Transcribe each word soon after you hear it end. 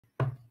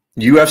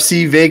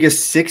UFC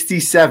Vegas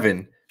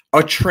 67,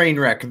 a train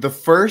wreck. The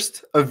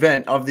first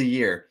event of the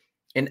year,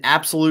 an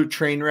absolute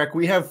train wreck.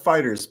 We have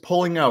fighters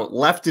pulling out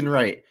left and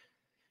right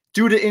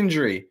due to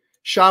injury.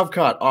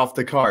 Shavkat off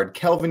the card.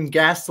 Kelvin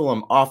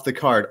Gastelum off the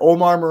card.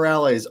 Omar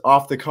Morales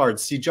off the card.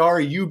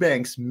 Sijara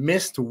Eubanks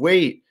missed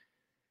weight.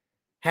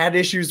 Had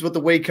issues with the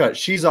weight cut.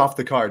 She's off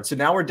the card. So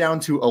now we're down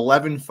to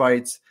 11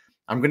 fights.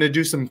 I'm going to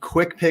do some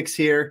quick picks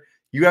here.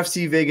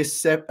 UFC Vegas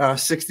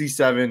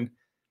 67.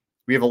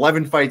 We have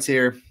 11 fights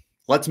here.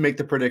 Let's make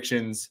the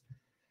predictions,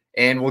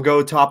 and we'll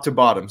go top to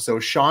bottom. So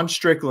Sean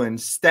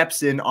Strickland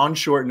steps in on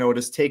short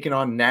notice, taking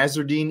on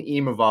Nassourdine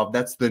Imavov.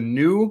 That's the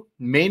new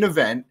main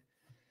event.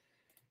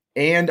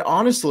 And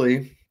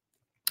honestly,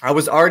 I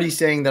was already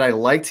saying that I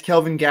liked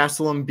Kelvin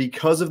Gastelum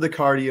because of the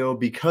cardio,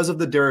 because of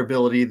the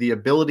durability, the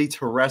ability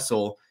to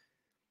wrestle.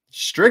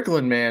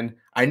 Strickland, man,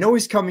 I know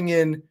he's coming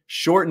in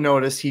short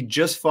notice. He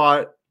just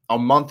fought a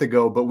month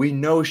ago, but we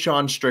know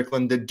Sean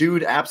Strickland. The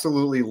dude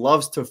absolutely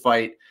loves to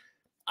fight.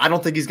 I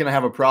don't think he's going to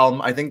have a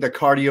problem. I think the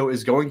cardio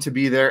is going to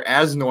be there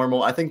as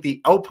normal. I think the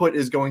output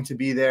is going to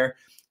be there.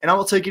 And I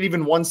will take it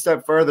even one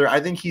step further. I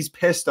think he's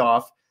pissed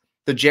off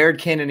the Jared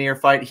Cannonier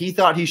fight. He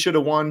thought he should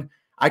have won.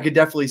 I could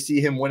definitely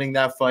see him winning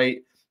that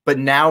fight. But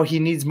now he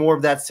needs more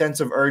of that sense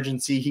of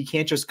urgency. He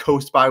can't just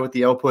coast by with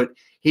the output.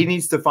 He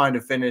needs to find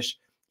a finish.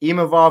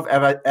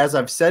 Imavov, as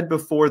I've said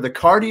before, the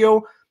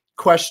cardio,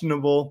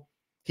 questionable.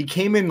 He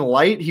came in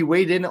light. He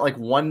weighed in at like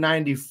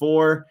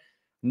 194.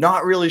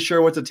 Not really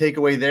sure what to take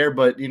away there,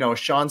 but, you know,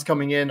 Sean's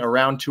coming in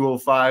around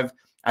 205.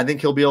 I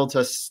think he'll be able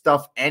to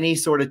stuff any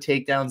sort of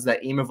takedowns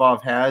that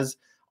Imavov has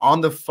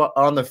on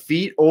the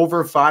feet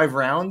over 5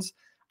 rounds.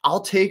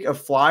 I'll take a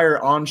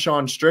flyer on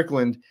Sean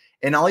Strickland,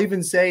 and I'll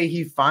even say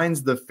he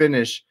finds the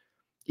finish.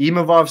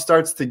 Imavov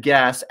starts to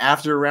gas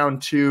after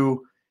round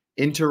 2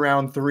 into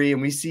round 3,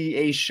 and we see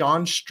a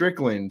Sean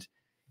Strickland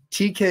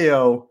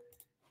TKO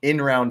in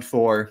round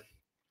 4.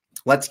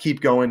 Let's keep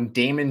going.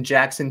 Damon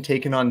Jackson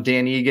taking on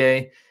Dan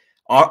Ige.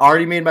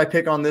 Already made my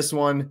pick on this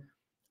one.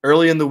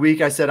 Early in the week,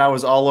 I said I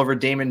was all over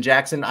Damon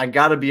Jackson. I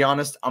got to be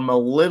honest, I'm a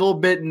little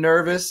bit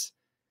nervous,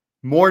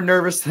 more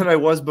nervous than I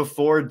was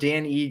before.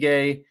 Dan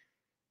Ige,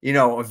 you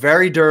know, a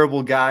very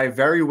durable guy,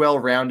 very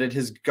well-rounded,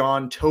 has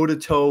gone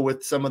toe-to-toe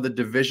with some of the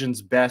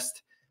division's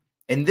best.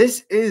 And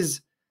this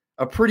is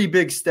a pretty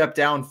big step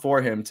down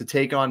for him to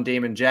take on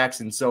Damon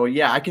Jackson. So,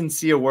 yeah, I can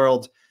see a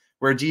world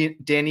where Dan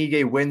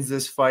Ige wins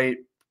this fight,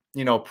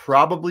 you know,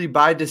 probably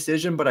by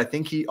decision, but I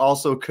think he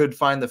also could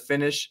find the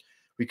finish.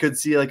 We could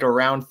see like a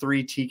round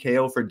 3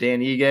 TKO for Dan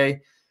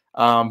Ige.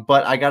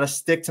 But I got to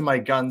stick to my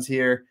guns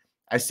here.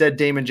 I said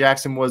Damon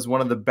Jackson was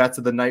one of the bets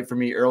of the night for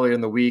me earlier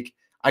in the week.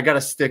 I got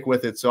to stick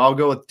with it. So I'll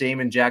go with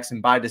Damon Jackson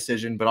by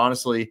decision, but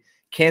honestly,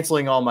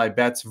 canceling all my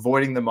bets,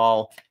 voiding them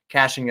all,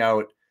 cashing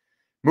out.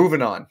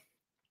 Moving on.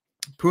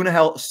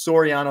 Punahel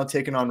Soriano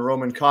taking on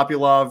Roman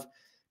Kopylov.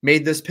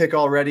 Made this pick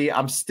already.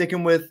 I'm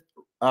sticking with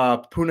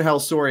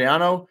Punahel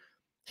Soriano.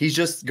 He's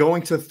just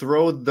going to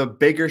throw the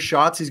bigger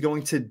shots. He's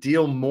going to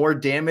deal more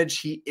damage.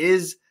 He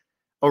is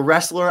a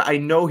wrestler. I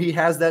know he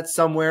has that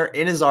somewhere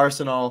in his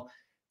arsenal.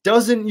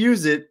 Doesn't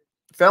use it.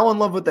 Fell in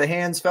love with the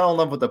hands, fell in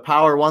love with the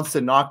power, wants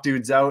to knock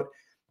dudes out.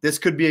 This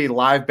could be a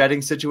live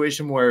betting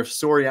situation where if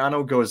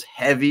Soriano goes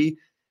heavy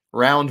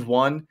round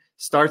 1,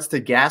 starts to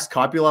gas,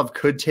 Kopylov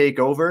could take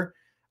over.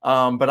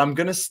 But I'm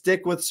going to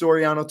stick with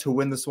Soriano to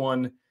win this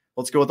one.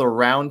 Let's go with a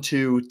round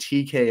 2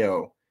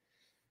 TKO.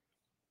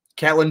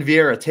 Catlin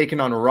Vieira taking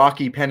on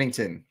Rocky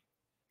Pennington.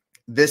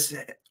 This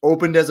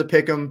opened as a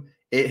pick'em.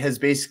 It has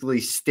basically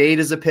stayed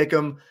as a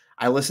pick'em.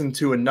 I listened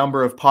to a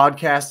number of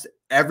podcasts.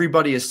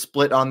 Everybody is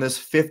split on this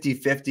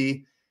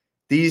 50-50.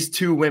 These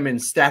two women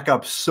stack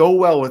up so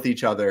well with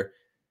each other.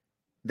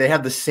 They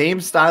have the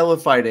same style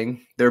of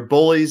fighting. They're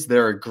bullies.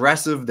 They're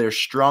aggressive. They're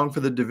strong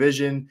for the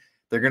division.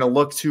 They're going to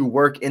look to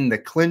work in the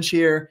clinch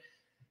here.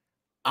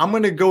 I'm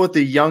going to go with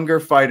the younger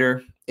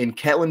fighter in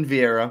Catlin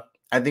Vieira.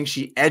 I think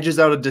she edges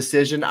out a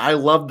decision. I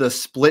love the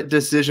split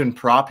decision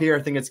prop here.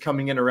 I think it's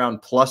coming in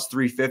around plus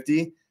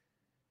 350.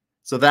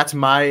 So that's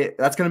going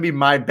to be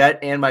my bet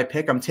and my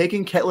pick. I'm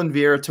taking Catlin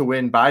Vieira to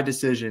win by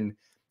decision,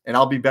 and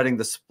I'll be betting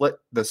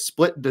the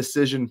split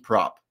decision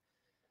prop.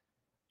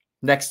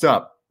 Next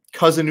up,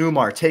 Cousin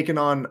Umar taking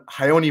on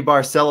Raoni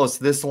Barcelos.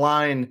 This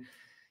line,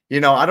 you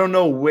know, I don't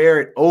know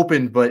where it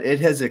opened, but it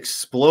has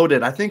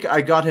exploded. I think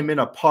I got him in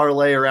a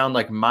parlay around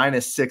like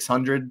minus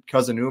 600,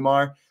 Cousin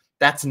Umar.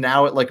 That's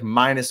now at like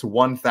minus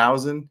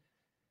 1,000.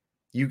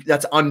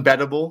 That's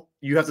unbettable.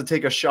 You have to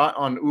take a shot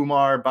on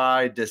Umar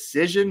by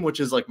decision,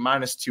 which is like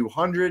minus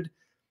 200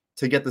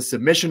 to get the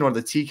submission, or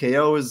the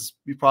TKO is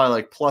probably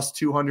like plus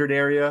 200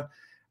 area.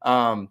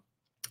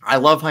 I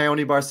love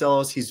Raoni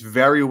Barcelos. He's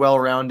very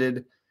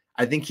well-rounded.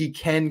 I think he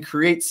can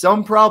create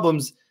some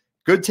problems.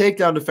 Good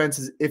takedown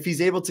defenses. If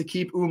he's able to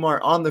keep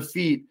Umar on the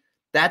feet,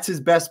 that's his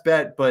best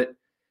bet. But,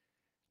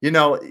 you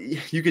know,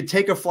 you could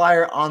take a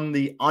flyer on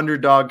the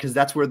underdog because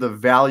that's where the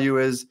value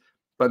is.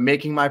 But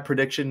making my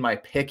prediction, my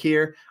pick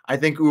here, I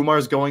think Umar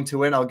is going to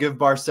win. I'll give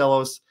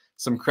Barcelos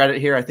some credit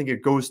here. I think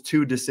it goes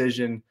to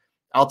decision.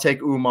 I'll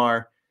take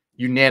Umar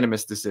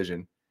Unanimous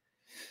decision.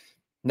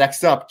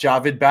 Next up,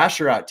 Javid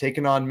Basharat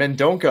taking on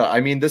Mendonca. I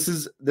mean, this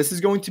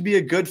is going to be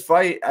a good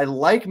fight. I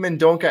like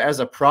Mendonca as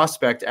a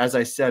prospect, as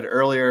I said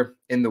earlier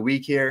in the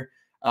week here.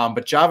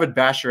 But Javid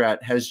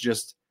Basharat has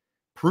just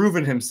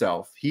proven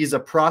himself. He's a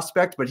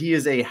prospect, but he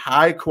is a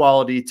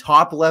high-quality,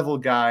 top-level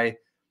guy.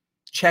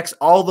 Checks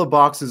all the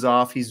boxes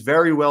off. He's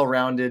very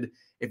well-rounded.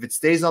 If it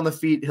stays on the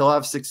feet, he'll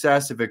have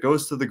success. If it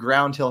goes to the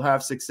ground, he'll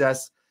have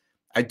success.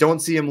 I don't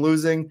see him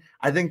losing.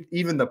 I think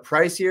even the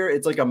price here,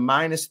 it's like a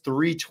minus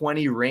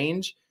 320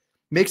 range.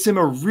 Makes him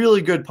a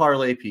really good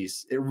parlay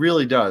piece. It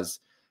really does.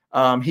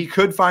 He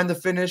could find the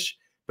finish,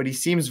 but he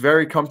seems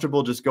very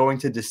comfortable just going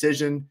to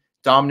decision,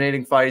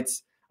 dominating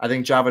fights. I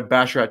think Javid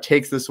Basharat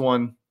takes this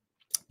one.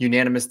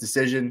 Unanimous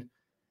decision.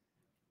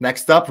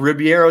 Next up,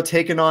 Ribeiro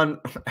taking on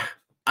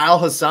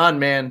Alhassan,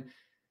 man.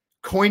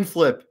 Coin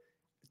flip.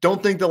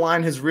 Don't think the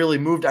line has really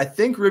moved. I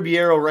think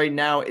Ribeiro right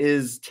now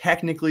is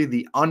technically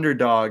the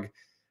underdog.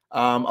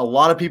 A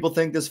lot of people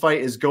think this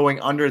fight is going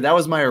under. That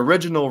was my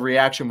original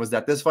reaction, was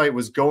that this fight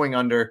was going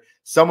under.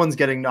 Someone's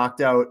getting knocked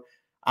out.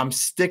 I'm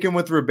sticking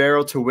with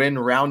Ribeiro to win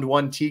round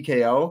 1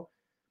 TKO.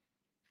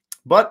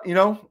 But, you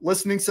know,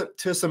 listening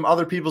to some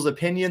other people's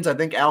opinions, I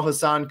think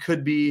Alhassan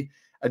could be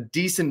a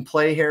decent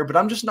play here, but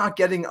I'm just not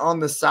getting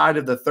on the side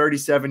of the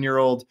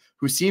 37-year-old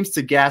who seems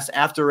to gas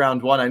after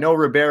round 1. I know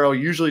Ribeiro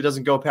usually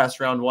doesn't go past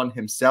round 1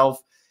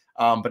 himself,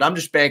 but I'm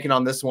just banking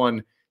on this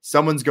one.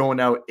 Someone's going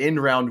out in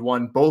round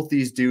 1. Both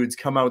these dudes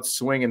come out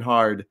swinging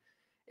hard,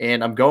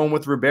 and I'm going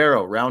with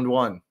Ribeiro, round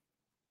 1.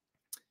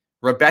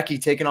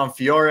 Rebecki taking on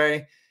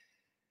Fiore.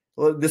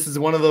 Well, this is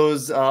one of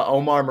those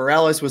Omar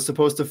Morales was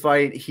supposed to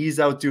fight. He's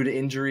out due to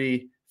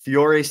injury.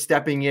 Fiore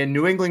stepping in.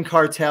 New England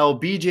Cartel,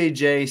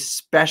 BJJ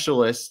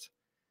specialist.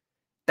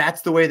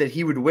 That's the way that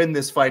he would win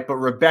this fight. But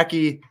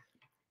Rebecki,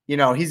 you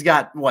know, he's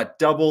got, what,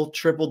 double,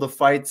 triple the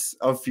fights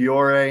of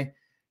Fiore.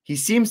 He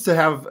seems to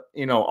have,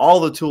 you know, all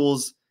the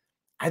tools.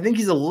 I think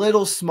he's a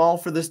little small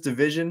for this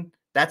division.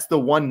 That's the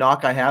one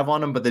knock I have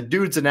on him. But the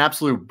dude's an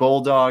absolute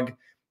bulldog.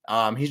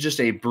 He's just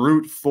a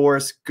brute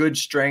force, good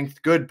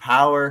strength, good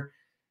power.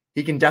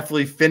 He can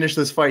definitely finish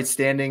this fight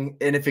standing.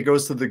 And if it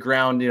goes to the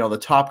ground, you know, the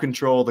top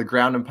control, the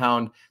ground and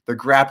pound, the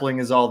grappling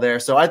is all there.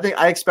 So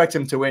I expect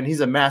him to win. He's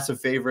a massive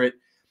favorite.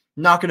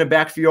 Not going to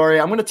back Fiore.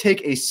 I'm going to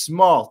take a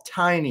small,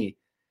 tiny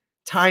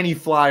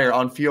flyer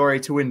on Fiore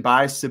to win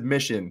by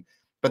submission.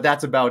 But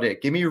that's about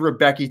it. Give me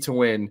Rebecki to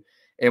win,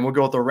 and we'll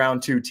go with a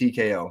round 2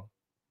 TKO.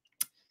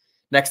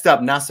 Next up,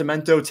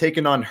 Nascimento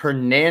taking on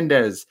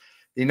Hernandez.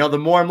 You know, the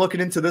more I'm looking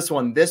into this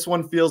one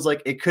feels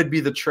like it could be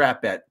the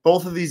trap bet.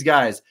 Both of these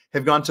guys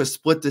have gone to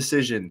split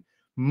decision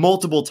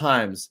multiple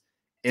times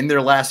in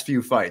their last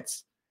few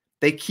fights.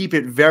 They keep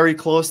it very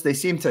close. They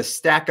seem to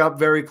stack up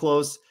very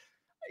close.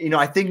 You know,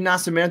 I think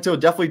Nascimento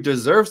definitely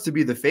deserves to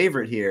be the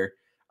favorite here,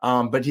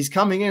 but he's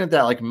coming in at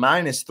that like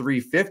minus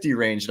 350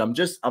 range, and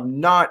I'm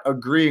not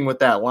agreeing with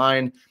that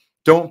line.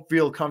 Don't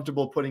feel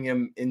comfortable putting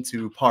him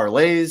into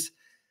parlays.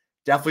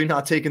 Definitely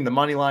not taking the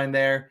money line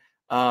there.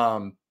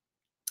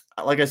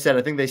 Like I said,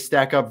 I think they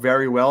stack up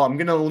very well. I'm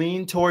going to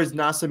lean towards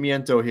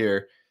Nascimento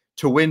here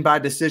to win by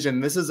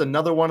decision. This is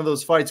another one of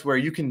those fights where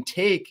you can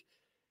take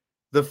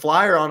the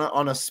flyer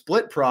on a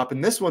split prop,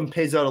 and this one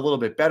pays out a little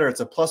bit better. It's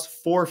a plus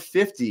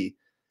 450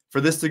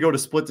 for this to go to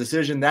split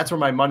decision. That's where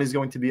my money's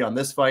going to be on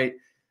this fight.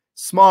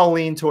 Small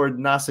lean toward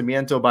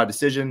Nascimento by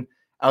decision.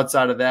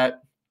 Outside of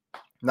that,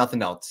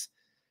 nothing else.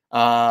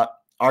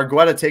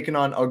 Argueta taking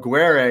on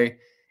Aguirre.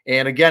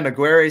 And again,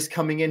 Aguirre is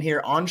coming in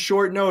here on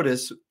short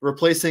notice,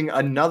 replacing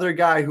another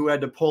guy who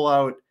had to pull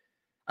out,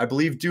 I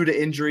believe, due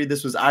to injury.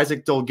 This was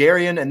Isaac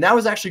Dolgarian, and that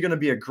was actually going to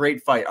be a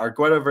great fight.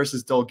 Argueta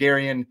versus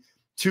Dolgarian,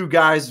 two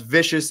guys,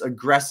 vicious,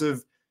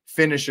 aggressive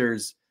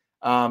finishers.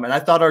 And I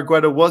thought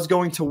Argueta was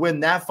going to win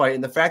that fight.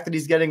 And the fact that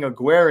he's getting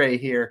Aguirre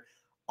here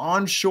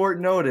on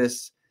short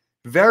notice,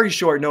 very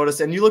short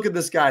notice. And you look at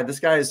this guy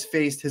has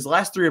faced his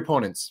last 3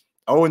 opponents,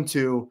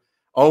 0-2,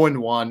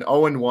 0-1,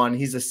 0-1.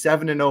 He's a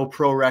 7-0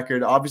 pro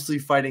record, obviously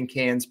fighting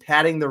cans,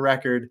 padding the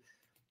record.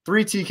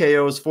 3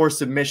 TKOs, 4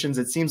 submissions.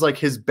 It seems like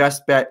his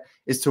best bet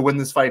is to win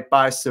this fight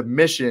by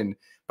submission.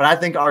 But I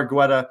think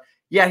Argueta,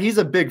 yeah, he's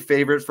a big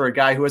favorite for a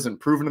guy who hasn't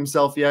proven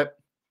himself yet.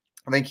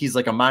 I think he's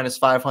like a minus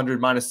 500,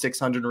 minus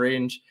 600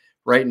 range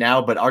right now.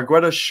 But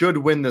Argueta should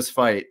win this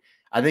fight.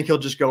 I think he'll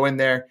just go in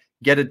there,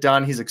 get it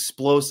done. He's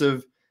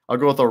explosive. I'll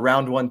go with a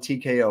round 1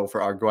 TKO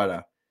for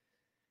Argueta.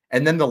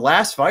 And then the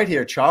last fight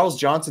here, Charles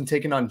Johnson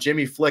taking on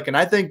Jimmy Flick. And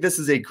I think this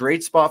is a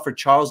great spot for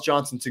Charles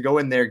Johnson to go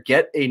in there,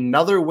 get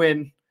another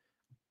win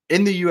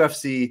in the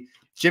UFC.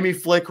 Jimmy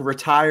Flick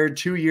retired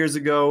 2 years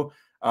ago.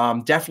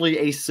 Definitely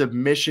a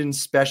submission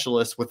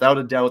specialist, without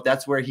a doubt.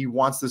 That's where he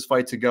wants this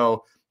fight to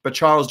go. But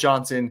Charles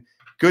Johnson,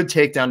 good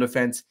takedown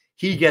defense.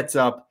 He gets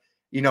up.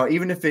 You know,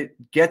 even if it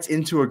gets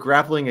into a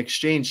grappling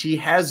exchange, he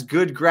has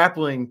good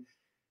grappling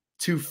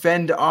to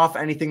fend off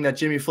anything that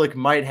Jimmy Flick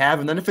might have.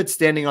 And then if it's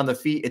standing on the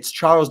feet, it's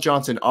Charles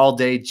Johnson all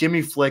day.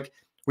 Jimmy Flick,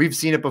 we've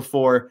seen it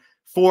before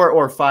 4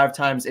 or 5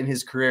 times in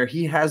his career.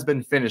 He has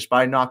been finished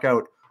by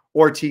knockout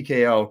or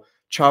TKO.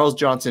 Charles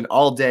Johnson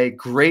all day.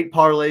 Great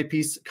parlay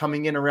piece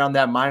coming in around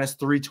that minus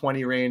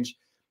 320 range.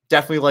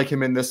 Definitely like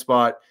him in this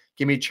spot.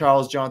 Give me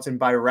Charles Johnson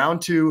by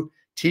round 2,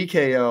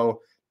 TKO.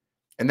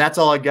 And that's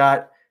all I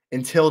got.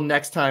 Until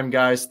next time,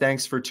 guys,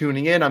 thanks for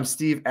tuning in. I'm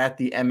Steve at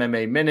the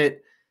MMA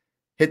Minute.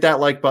 Hit that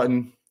like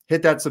button,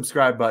 hit that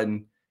subscribe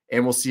button,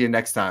 and we'll see you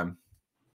next time.